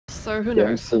so who Yeah,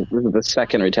 knows? this is the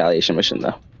second retaliation mission,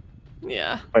 though.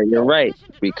 Yeah. But you're right.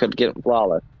 We could get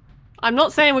flawless. I'm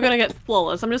not saying we're gonna get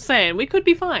flawless. I'm just saying we could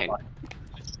be fine.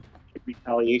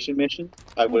 Retaliation mission?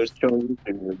 I would have chosen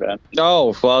you, Ben.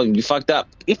 Oh, well, you fucked up.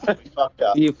 You fucked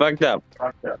up. You fucked up.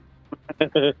 Fucked up.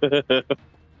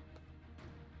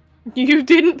 You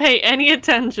didn't pay any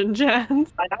attention,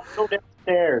 Jens. I have to go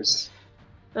downstairs.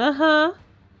 Uh-huh.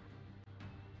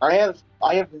 I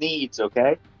have needs,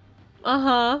 okay?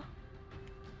 Uh-huh.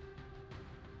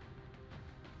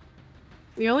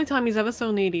 The only time he's ever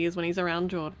so needy is when he's around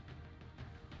Jordan.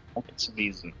 It's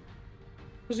amazing.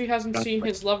 Because he hasn't seen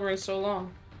his lover in so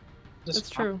long. That's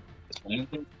true.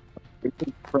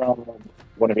 From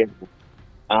one of his.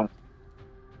 Jordan,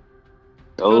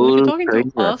 if you're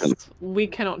talking to us, we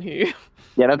cannot hear you.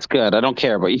 Yeah, that's good. I don't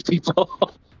care about you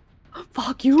people.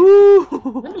 Fuck you!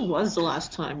 When was the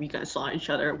last time you guys saw each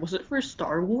other? Was it for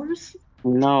Star Wars?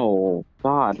 No.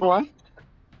 God. What?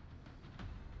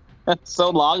 That's so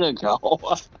long ago.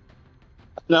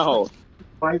 No.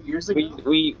 5 years ago?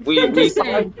 We Just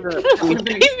saying. I've been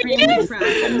extremely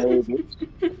proud. maybe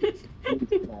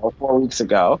 4 weeks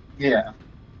ago. Yeah.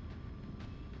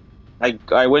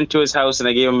 I went to his house and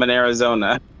I gave him an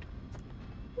Arizona.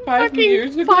 5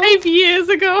 years ago? 5 years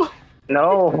ago!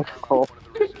 No.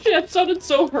 That sounded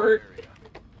so hurt.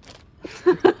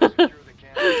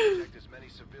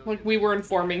 Like we were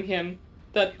informing him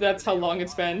that that's how long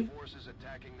it's been.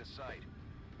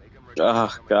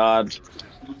 Oh, God.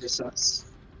 Jesus.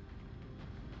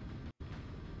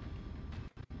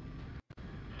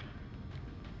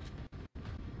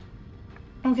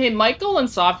 Okay, Michael and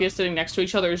Sophia sitting next to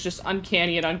each other is just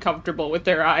uncanny and uncomfortable with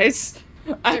their eyes.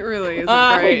 It really isn't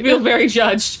I great. feel very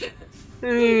judged.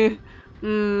 Mm.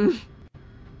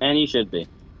 And you should be.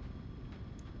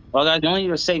 Well, guys, you only need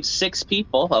to save 6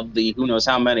 people of the who knows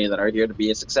how many that are here to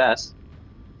be a success.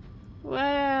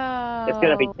 Well... It's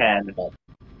gonna be 10.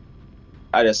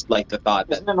 I just like the thought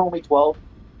that Isn't it only 12?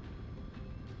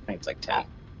 I think it's like 10.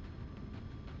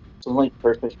 It's only the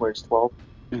first mission where it's 12.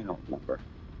 I don't remember.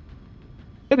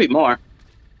 Could be more.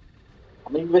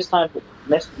 Maybe this time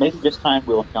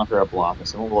we'll encounter a blob and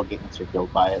someone will get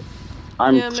killed by it.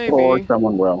 I'm Yeah, sure maybe.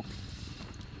 someone will.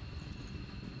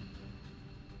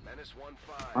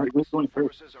 Alright, who's going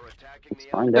first? Let's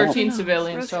find out. 13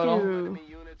 civilians total. Rescue.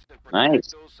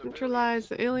 Nice. Neutralize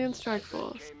the alien strike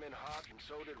force.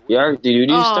 Yeah, did you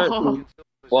Oh. start?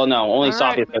 Well, no, only All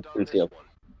Sophia right. starts concealed.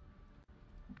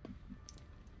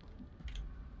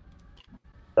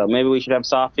 So maybe we should have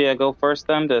Sophia go first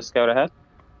then to scout ahead?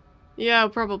 Yeah,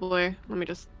 probably. Let me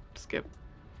just skip.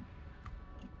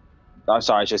 I'm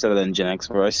sorry, I should have said it in Gen X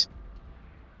voice.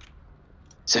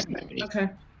 Maybe. Okay.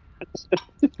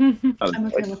 I'm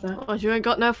okay with that. Oh, you ain't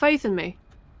got no faith in me.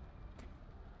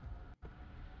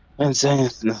 I'm saying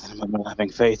it's nothing but not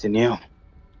having faith in you.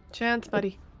 Chance,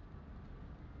 buddy.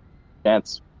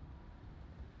 Chance.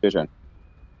 Your turn.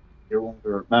 You're one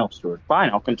for mouse sword.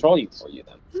 Fine, I'll control you for you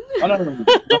then. Oh, no.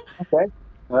 Okay.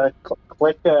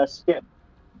 Click skip.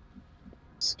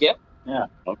 Skip? Yeah.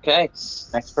 Okay.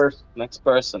 Next person. Next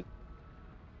person.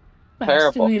 Master,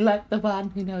 Terrible. we let the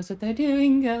one who knows what they're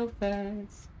doing go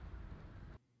first.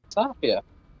 Sophia.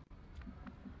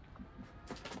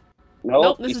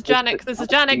 Nope, this is Janik. This is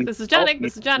Janik. This is Janik.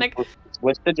 This is Janik.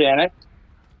 Switch to Janik.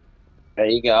 There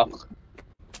you go.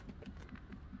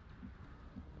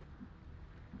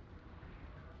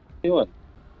 Doing.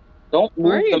 Don't move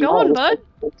Where are you them going, all. bud?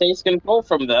 It takes control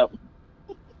from them,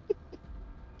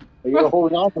 You're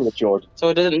holding on to it, George. so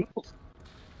it doesn't move.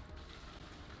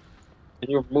 And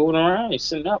you're moving around. You're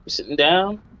sitting up. You're sitting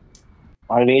down.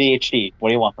 I have ADHD. What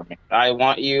do you want from me? I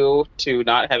want you to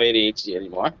not have ADHD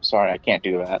anymore. Sorry, I can't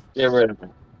do that. Get rid of it.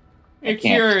 You're can't.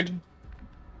 cured.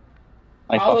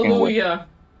 I fucking would. Hallelujah.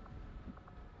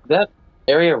 Is that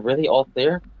area really all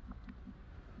there?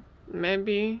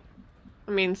 Maybe.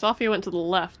 I mean, Sophia went to the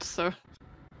left, so...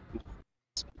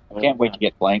 I can't wait to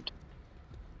get blanked.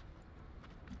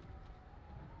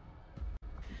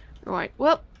 Right,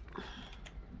 well...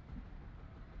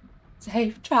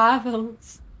 Safe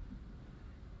travels.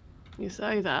 You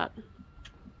say that.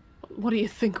 What do you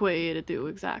think we're here to do,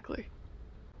 exactly?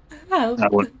 Help. I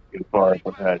wouldn't too far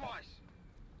ahead.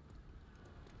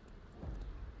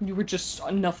 You were just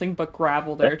on nothing but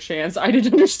gravel there, Chance. I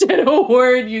didn't understand a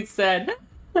word you said.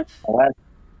 Well,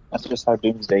 that's just how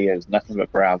Doomsday is. Nothing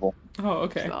but gravel. Oh,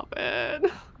 okay. Stop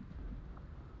it.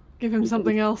 Give him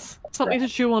something else. Something to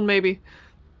chew on, maybe.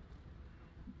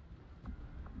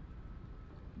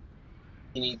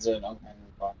 He needs an uncanny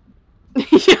bar.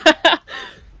 Yeah.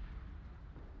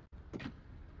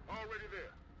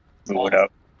 Move it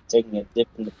up. Taking a dip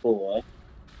in the pool, eh?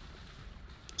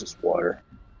 Just water.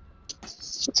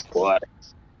 Just water.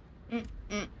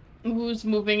 Who's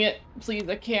moving it? Please,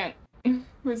 I can't.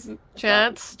 Who's it?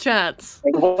 Chats.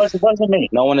 It wasn't me.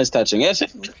 No one is touching it.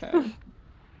 Okay.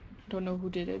 Don't know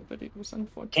who did it, but it was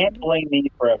unfortunate. Can't blame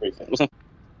me for everything.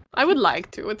 I would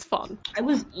like to. It's fun. I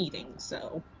was eating,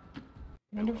 so. I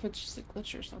wonder if it's just a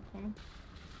glitch or something.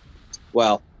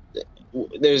 Well,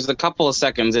 there's a couple of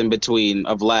seconds in between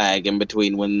of lag in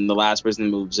between when the last person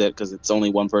moves it, because it's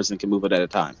only one person can move it at a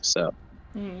time. So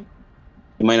you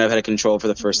might not have had a control for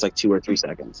the first like 2 or 3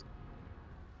 seconds.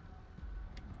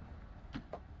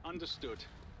 Understood.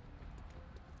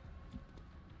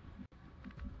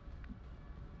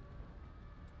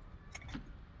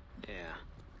 Yeah.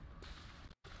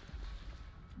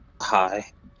 Hi.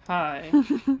 Hi.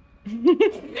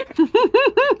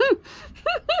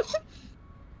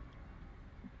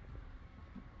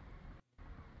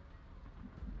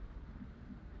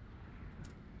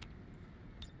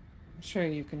 I'm sure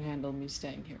you can handle me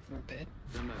staying here for a bit.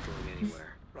 I'm not going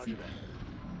anywhere. Roger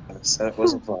that. I said it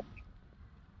wasn't fun.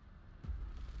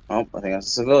 Oh, I think that's a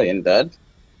civilian dead.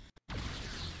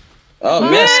 Oh,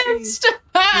 missed!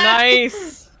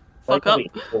 Nice. Fuck up.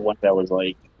 The one that was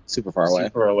like Super far away.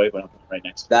 super away, but right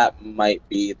next to That might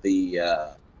be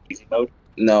the, easy mode.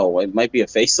 no, it might be a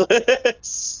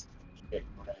faceless.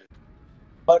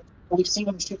 But we've seen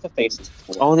them shoot the faces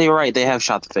before. Oh, they're right. They have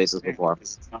shot the faces before.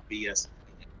 It's not BS.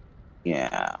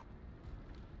 Yeah.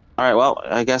 Alright, well,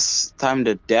 I guess time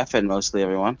to deafen mostly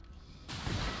everyone.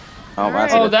 Oh,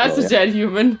 that's, Oh, that's a dead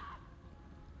human.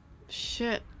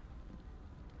 Shit.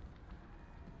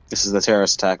 This is the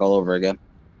terrorist attack all over again.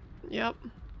 Yep.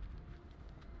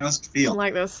 How's it I feel? don't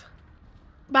like this.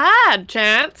 Bad,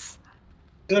 Chance.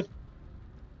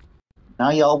 Now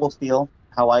y'all will feel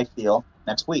how I feel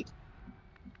next week.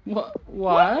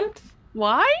 What?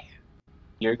 Why?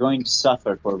 You're going to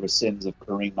suffer for the sins of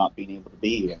Kareem not being able to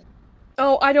be here.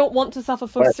 Oh, I don't want to suffer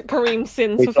for What? Kareem's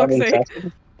sins, for fuck's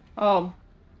sake. Oh,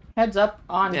 heads up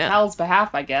on Yeah. Cal's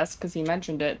behalf, I guess, because he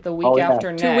mentioned it the week Oh, yeah.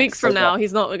 after next. 2 weeks from Okay. now,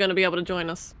 he's not going to be able to join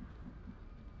us.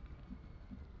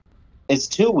 It's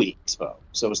 2 weeks, though,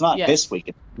 so it's not Yes. this week.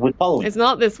 It's the following. It's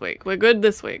not this week. We're good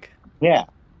this week. Yeah.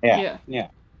 Yeah.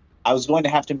 I was going to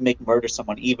have to murder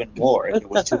someone even more if it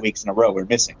was 2 weeks in a row we're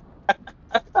missing.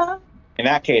 In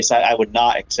that case, I would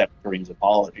not accept Kareem's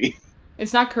apology.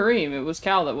 It's not Kareem. It was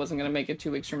Cal that wasn't going to make it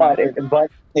 2 weeks from now.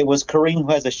 But it was Kareem who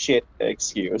has a shit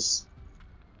excuse.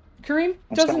 Kareem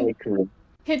I'm doesn't. sorry, Kareem.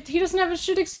 He doesn't have a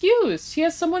shit excuse. He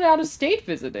has someone out of state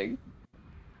visiting.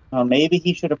 Maybe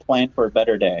he should have planned for a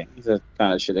better day. It's a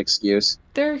kind of shit excuse.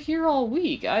 They're here all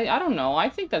week. I don't know. I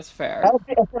think that's fair.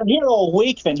 If we're here all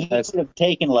week, then he That's- could have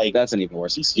taken That's an even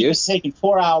worse he was excuse. taking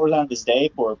 4 hours out of his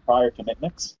day for prior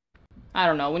commitments. I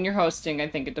don't know. When you're hosting, I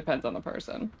think it depends on the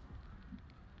person.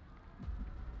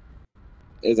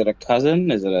 Is it a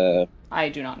cousin? Is it a... I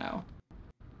do not know.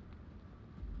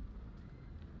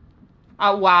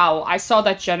 Wow, I saw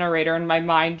that generator and my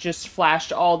mind just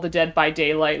flashed all the Dead by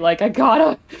Daylight. Like, I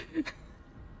gotta...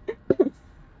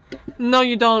 No,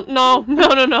 you don't. No.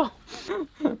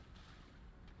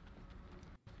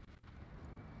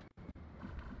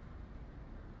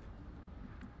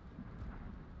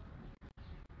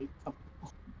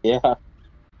 Yeah.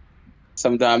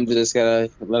 Sometimes you just gotta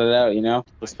let it out, you know?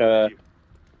 Just gotta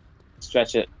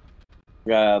stretch it.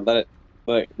 You gotta let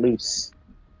it loose.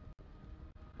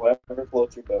 Whatever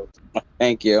floats your boat.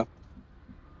 Thank you.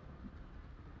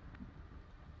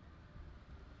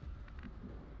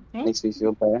 Hmm? Makes me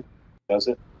feel better. Does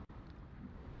it?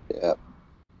 Yeah.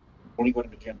 When you go to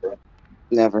the gym, bro?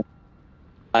 Never.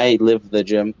 I live the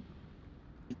gym.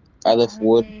 I lift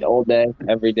wood all day,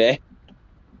 every day.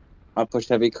 I push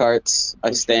heavy carts.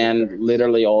 I stand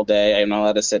literally all day. I'm not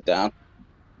allowed to sit down.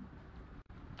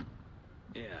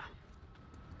 Yeah.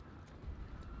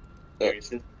 Are you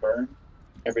sitting burn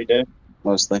every day?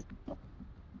 Mostly.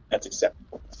 That's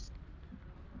acceptable.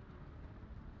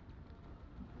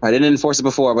 I didn't enforce it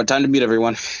before, but time to mute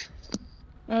everyone.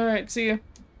 Alright, see ya.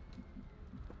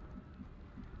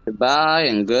 Goodbye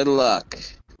and good luck.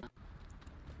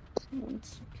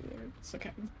 It's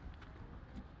okay.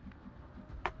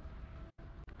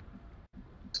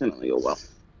 It's gonna go well.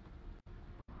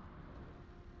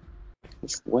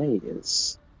 Which way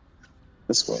is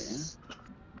this way? Yeah?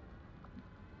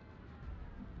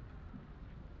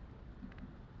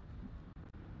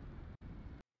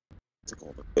 Took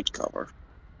all the good cover.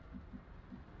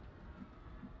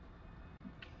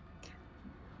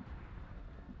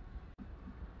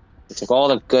 It took all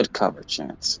the good cover,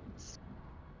 Chance.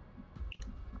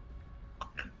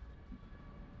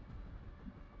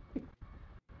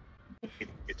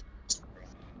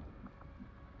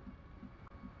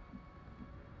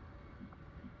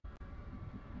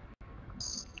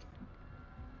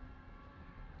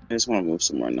 I just want to move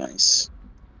somewhere nice.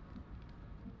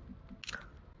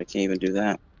 I can't even do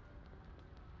that.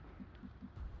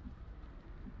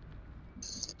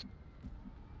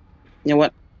 You know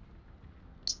what?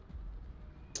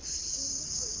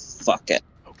 Fuck it.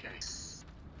 Okay.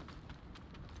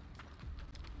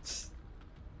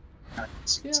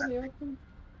 Yeah, they open.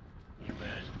 You bet.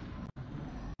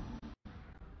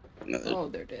 Another Oh,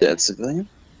 they're dead. dead civilian?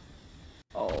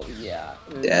 Oh, yeah.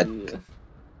 Dead. Ugh.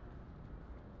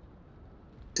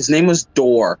 His name was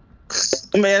Door.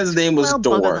 The man's name was Well,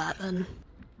 Door. bugger that then.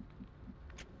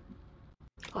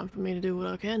 Time for me to do what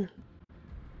I can.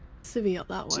 Civvy up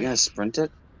that Is he way. gonna sprint it?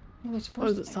 Oh, they're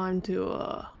Suppose supposed it's to. time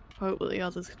to hope that the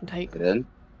others can take Get in.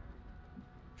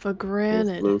 for Move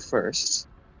granted blue first.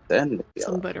 Then the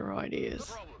some yellow. better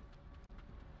ideas.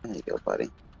 There you go,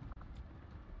 buddy.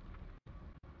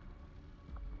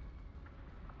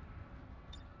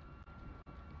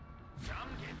 Some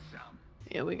get some.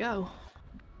 Here we go.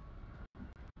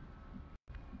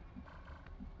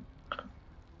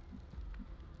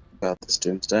 Got this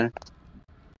doomsday.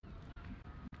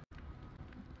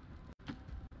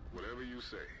 Whatever you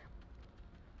say.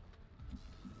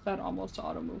 That almost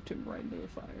auto moved him right into the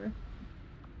fire.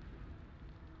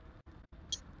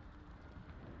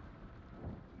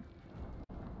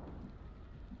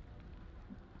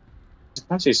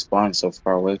 Sometimes you spawn so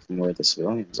far away from where the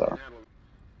civilians are.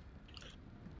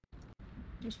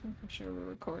 Just making sure we're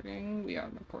recording. We are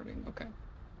recording. Okay.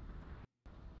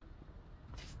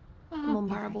 Come on,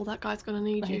 Parable, that guy's gonna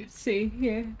need you. Let's see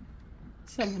here.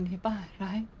 Someone nearby,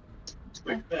 right? It's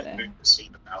weird Up that there. to see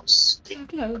the mouse So on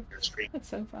close. your screen. That's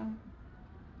so far.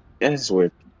 Yeah, it's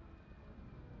weird.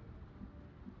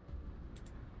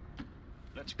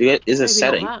 Let's go. It is a Maybe not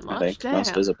setting, that I much, think. Most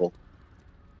damn. visible.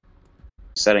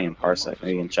 Setting in Parsec.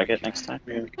 Maybe you can check it next time.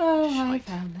 Maybe. Oh, I Shite.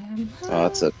 found them. Oh,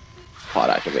 that's a pod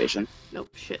activation. Nope,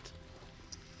 shit.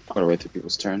 Put away through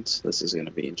people's turns. This is going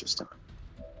to be interesting.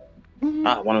 Mhm.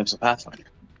 Ah, one of them's a Pathfinder.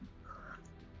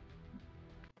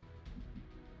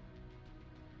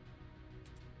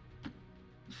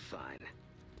 Fine.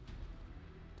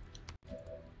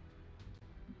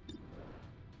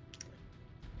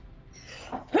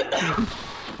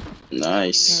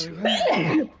 Nice. There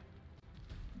we go.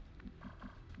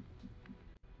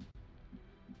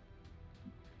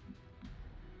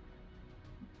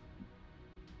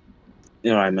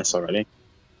 You know what I miss already?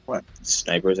 What?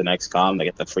 Snipers in XCOM, they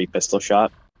get the free pistol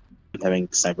shot. And having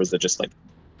snipers that just like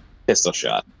pistol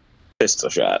shot, pistol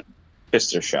shot,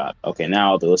 pistol shot. Okay,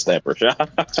 now I'll do a sniper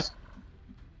shot.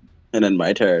 And then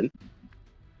my turn.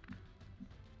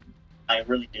 I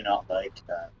really do not like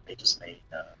that they just made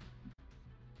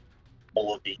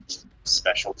all of these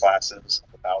special classes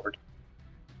overpowered.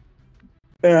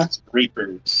 Yeah.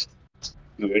 Reapers,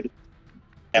 good.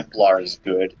 Templar is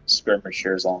good.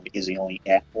 Skirmisher is the only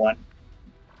F one.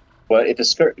 But if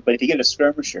you get a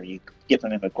skirmisher, you get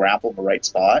them in the grapple in the right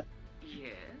spot. Yeah.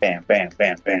 Bam, bam,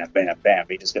 bam, bam, bam, bam.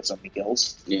 He just gets so many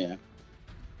kills. Yeah.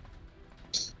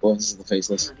 Well, this is the I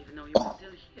faceless. didn't even know you were Oh.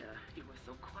 still here. You were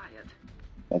so quiet.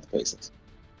 Not the faceless.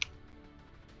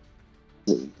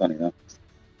 Ooh, funny though.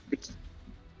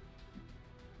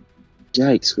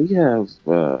 Yikes, we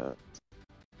have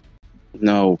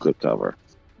no good cover.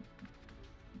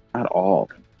 At all.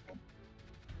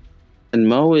 And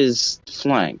Mo is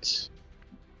flanked.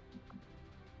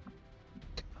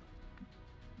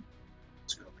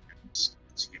 Let's go over here. Let's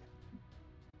see.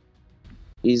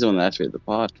 He's the one that activated the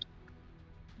pod.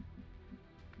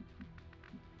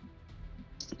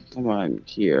 Come on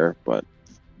here, but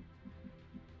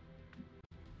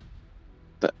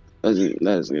that isn't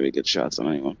gonna be good shots on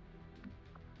anyone.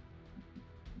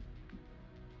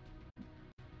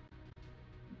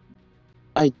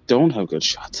 I don't have good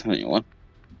shots on anyone.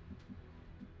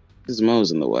 Because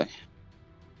Mo's in the way.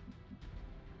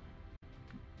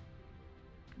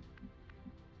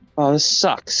 Oh, this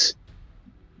sucks.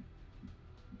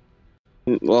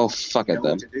 Well, fuck it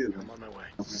then. I'm on my way.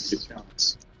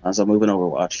 As I'm moving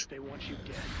Overwatch. They want you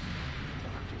dead.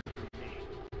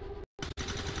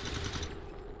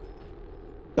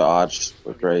 Dodge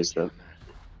with raised though.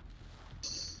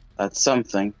 That's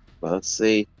something. But let's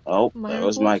see. Oh, My there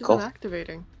was report Michael. isn't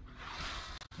activating.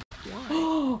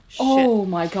 Why? Oh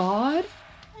my god.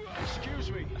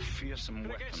 Excuse me. A fearsome Can I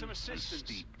weapon get some and assistance?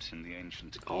 steeped in the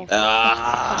ancient Oh, evil.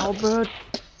 Ah, Albert.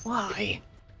 Why?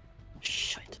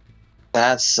 Shit.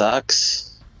 that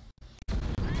sucks.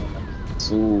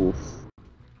 Ooh.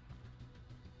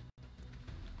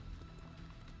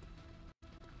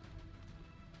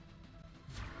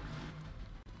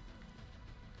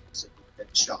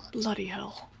 Shot. Bloody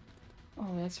hell. Oh,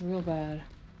 that's real bad.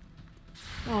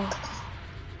 Oh,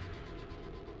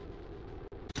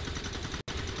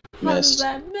 How missed. does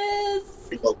that miss?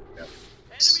 Reload.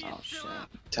 Oh shit.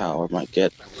 Tower might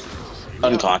get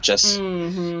unconscious.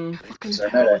 Mm-hmm. Fucking So I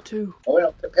tower met too. Oh,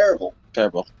 well, comparable.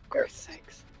 Terrible. Christ's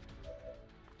sakes.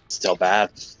 Still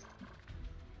bad.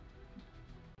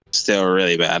 Still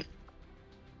really bad.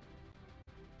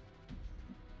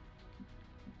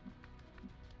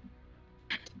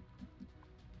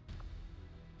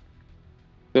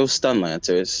 Those stun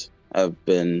lancers have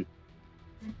been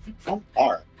How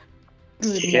far?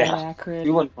 Good Yeah. night, Acrid.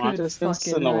 two Good unconsciousness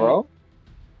fucking in a night. row.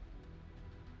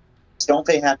 Don't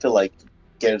they have to like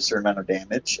get a certain amount of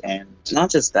damage? And Not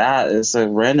just that, it's a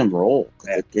random roll.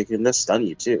 Yeah. It can just stun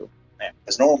you too.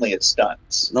 because normally it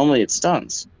stuns. Normally it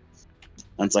stuns.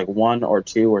 And it's like 1 or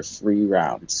 2 or 3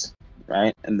 rounds,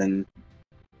 right? And then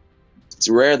it's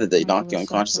rare that they Michael knock you was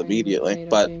unconscious suffering with immediately. Jada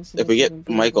But being if we submissive get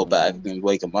and Michael vulnerable back, again. we can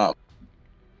wake him up.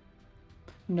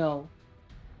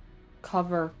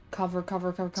 Cover.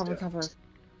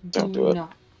 Don't do it.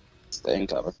 not. Stay in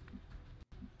cover.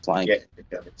 Flank. Get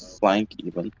together. Flank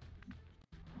even.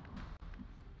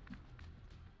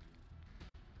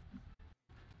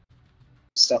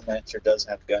 Stun Lancer does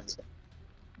have guns.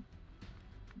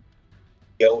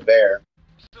 Go there.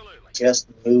 Absolutely. Just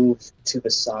move to the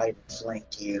side and flank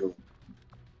you.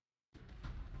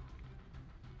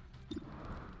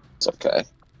 It's okay.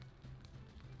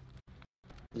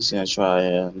 He's gonna try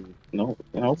and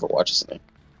Overwatch something.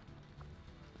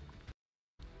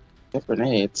 Get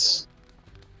grenades.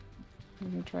 I'm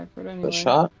gonna try for it The anyway.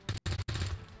 shot.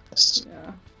 Yes.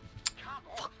 Yeah. Come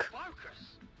on, Fuck.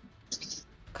 focus.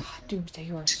 God, Doomsday,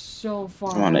 you are so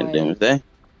far Come on in, away. Doomsday.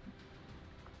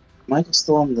 Michael's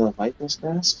still on the Viper's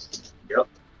grasp? Yep.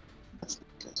 That's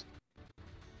not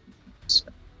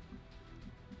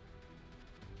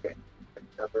good.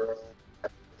 Cover.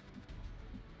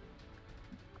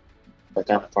 But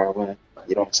kind of far away.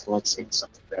 You don't squad See see.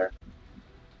 something there.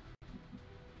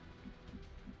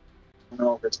 I don't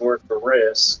know if it's worth the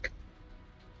risk.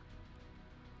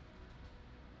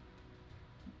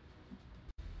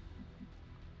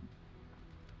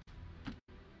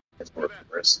 It's worth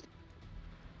the risk.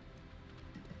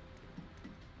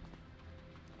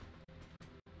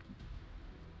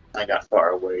 I got far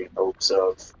away in hopes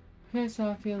of Here's how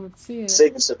I feel. Let's see it.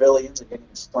 saving civilians and getting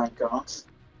this flank off.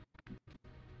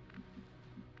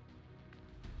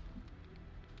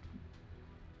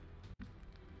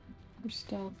 You're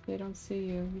stealth. They don't see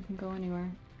you. You can go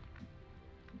anywhere.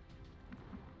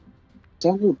 Is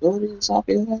that new ability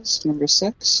Zombie has? Number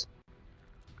 6? Is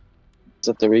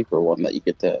that the Reaper one that you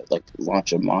get to like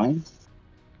launch a mine?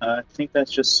 I think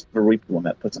that's just the Reaper one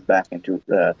that puts them back into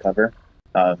cover.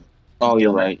 Oh,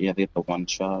 you're right. Yeah, they have the one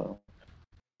shot.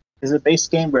 Is it a base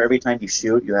game where every time you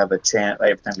shoot, you have a chance,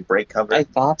 every time you break cover? I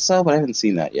thought so, but I haven't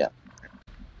seen that yet.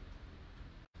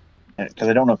 Because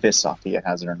I don't know if this Sophia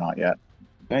has it or not yet.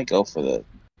 I might go for the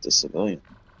civilian.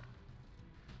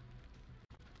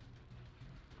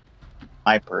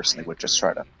 I personally would just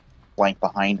try to flank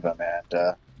behind them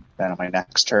and then on my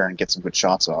next turn get some good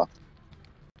shots off.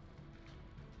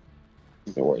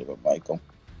 I'm worried about Michael.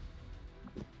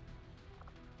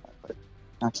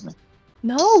 Not to me.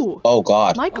 No! Oh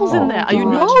God. Michael's Oh, in there. Are you?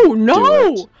 God. No! Do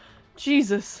No!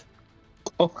 Jesus.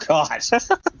 Oh God.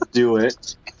 Do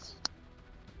it.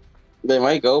 They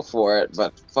might go for it,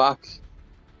 but fuck.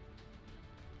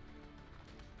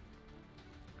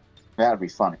 That'd be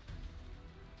funny.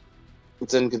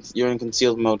 It's in. You're in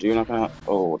concealed mode. You're not gonna.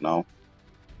 Oh no.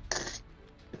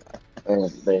 They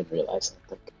didn't realize. I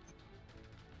think.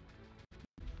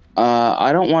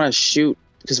 I don't want to shoot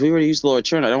because we already used the lower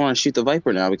turn. I don't want to shoot the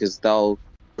Viper now because they'll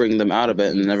bring them out of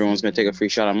it, and then everyone's gonna take a free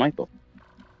shot on Michael.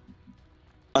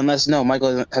 Unless no,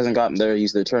 Michael hasn't gotten there to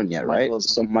use their turn yet, right?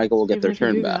 Michael's- So Michael will get Even their if you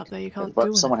turn do get back. out there, you can't But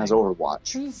do someone has anything.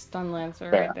 Overwatch. There's a stun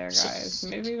lancer Fair. right there, guys.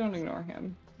 Maybe don't ignore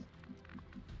him.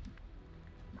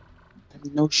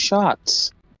 No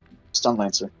shots. Stun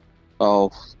Lancer.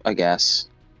 Oh, I guess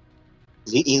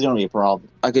He's gonna be a problem.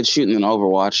 I could shoot in an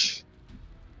Overwatch.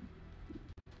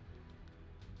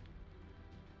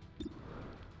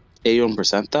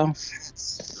 81% though.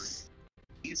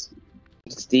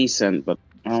 It's decent, but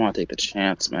I don't want to take the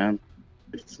chance, man.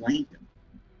 Flank.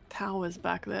 Tower's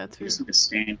back there too. Just need to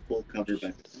stand full cover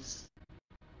back.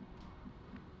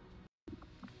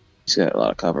 He's got a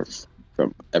lot of cover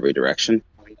from every direction.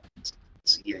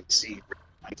 See.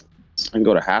 I can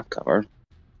go to half cover.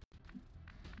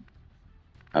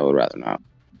 I would rather not.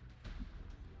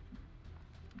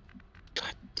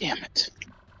 God damn it.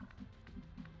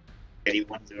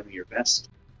 Anyone doing your best.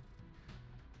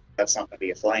 That's not gonna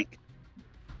be a flank.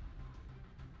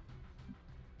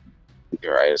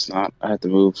 You're right, it's not. I have to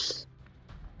move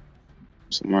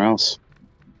somewhere else.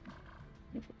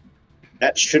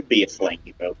 That should be a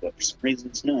flanking boat, but for some reason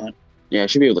it's not. Yeah, I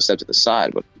should be able to step to the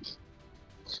side, but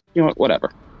you know what?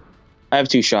 Whatever. I have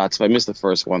 2 shots. If I miss the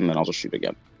first one, then I'll just shoot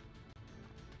again.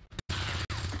 There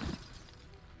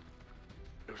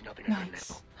was nothing I couldn't Nice.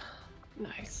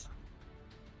 handle. Nice.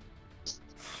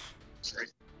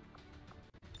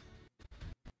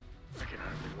 I can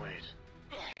hardly wait.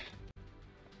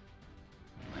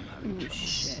 I'm having Ooh, trouble.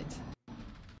 shit.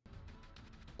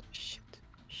 Shit.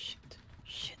 Shit.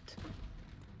 Shit.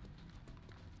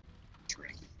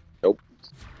 Nope.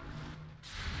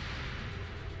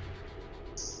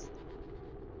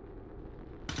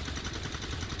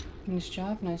 Nice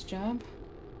job, nice job.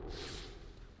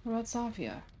 What about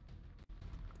Safia?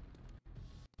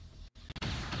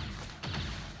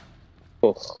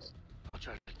 Oh, I'll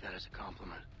try to take that as a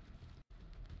compliment.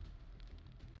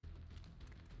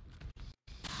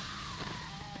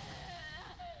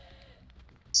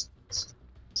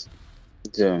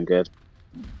 doing good.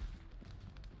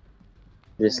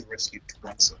 Just Only rescued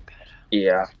twice.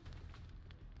 yeah.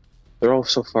 They're all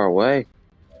so far away.